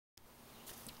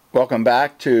Welcome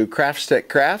back to Craft Stick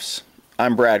Crafts.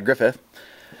 I'm Brad Griffith.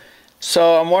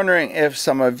 So I'm wondering if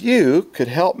some of you could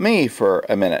help me for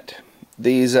a minute.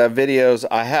 These videos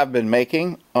I have been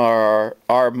making are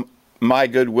my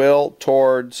goodwill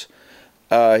towards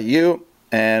you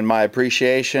and my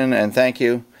appreciation and thank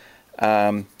you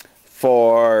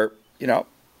for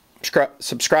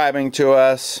subscribing to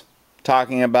us,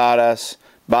 talking about us,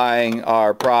 buying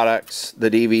our products, the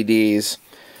DVDs.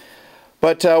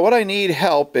 But what I need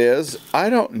help is, I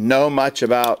don't know much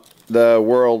about the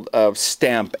world of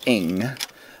stamping.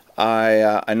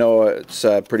 I know it's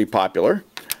pretty popular.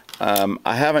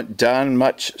 I haven't done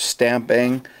much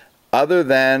stamping other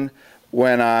than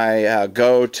when I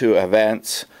go to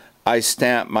events. I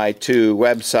stamp my two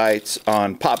websites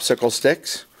on Popsicle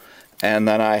Sticks and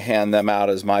then I hand them out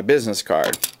as my business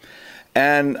card.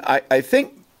 And I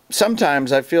think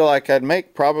sometimes I feel like I'd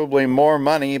make probably more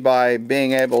money by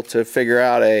being able to figure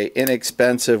out a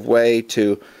inexpensive way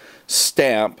to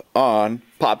stamp on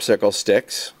Popsicle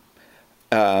Sticks.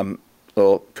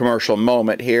 Little commercial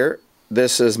moment here.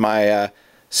 This is my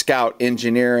Scout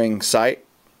engineering site,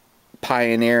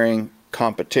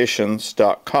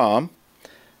 pioneeringcompetitions.com,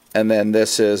 and then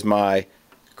this is my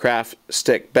craft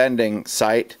stick bending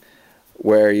site,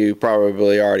 where you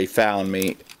probably already found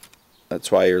me. That's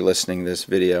why you're listening to this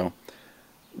video.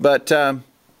 But the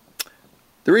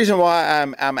reason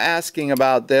why I'm asking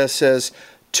about this is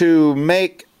to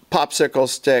make popsicle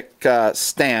stick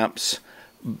stamps.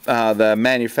 The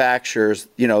manufacturers,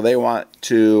 they want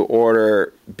to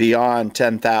order beyond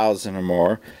 10,000 or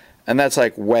more, and that's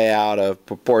like way out of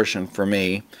proportion for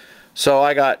me. So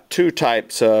I got two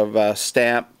types of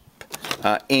stamp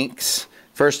inks.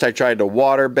 First I tried to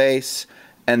water base,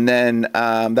 and then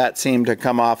that seemed to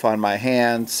come off on my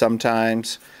hands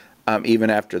sometimes, even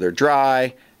after they're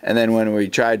dry. And then when we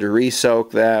tried to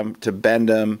re-soak them to bend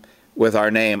them with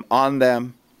our name on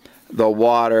them, the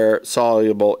water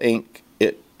soluble ink,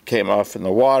 it came off in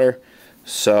the water.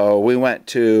 So we went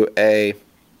to a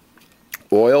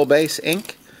oil-based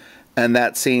ink, and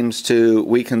that seems to,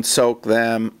 we can soak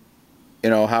them,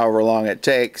 however long it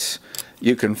takes.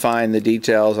 You can find the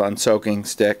details on soaking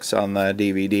sticks on the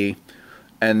DVD.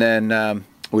 And then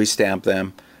we stamp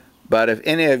them. But if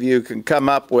any of you can come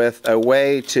up with a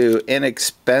way to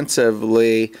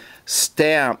inexpensively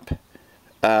stamp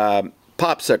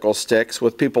popsicle sticks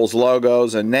with people's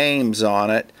logos and names on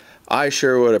it, I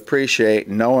sure would appreciate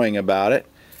knowing about it.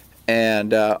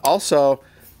 And also,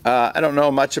 I don't know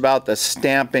much about the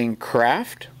stamping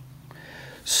craft.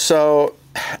 So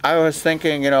I was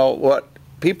thinking, what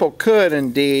people could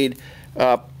indeed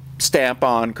stamp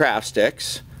on craft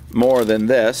sticks. More than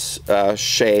this,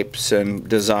 shapes and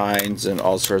designs and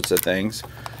all sorts of things.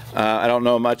 I don't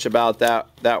know much about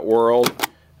that world.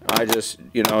 I just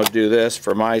do this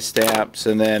for my stamps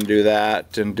and then do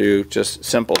that and do just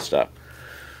simple stuff.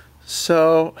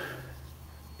 So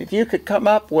if you could come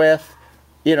up with,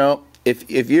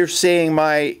 if you're seeing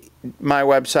my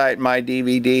website, my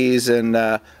DVDs and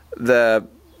the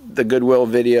Goodwill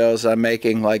videos I'm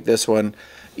making like this one,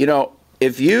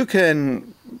 if you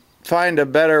can find a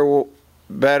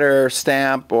better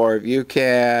stamp, or if you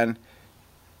can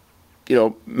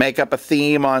make up a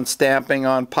theme on stamping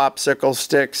on popsicle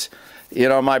sticks,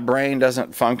 my brain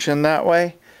doesn't function that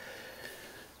way.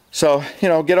 So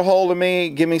get a hold of me,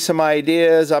 give me some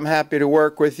ideas. I'm happy to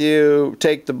work with you,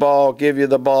 take the ball, give you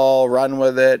the ball, run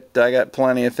with it. I got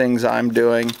plenty of things I'm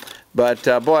doing, but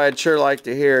boy, I'd sure like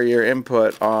to hear your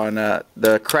input on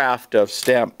the craft of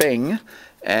stamping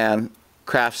and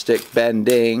craft stick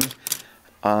bending,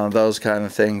 those kind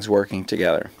of things working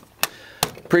together.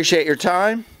 Appreciate your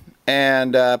time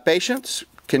and patience.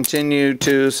 Continue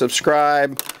to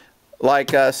subscribe,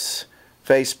 like us,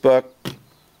 Facebook,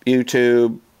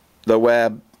 YouTube, the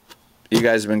web. You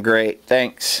guys have been great.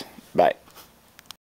 Thanks. Bye.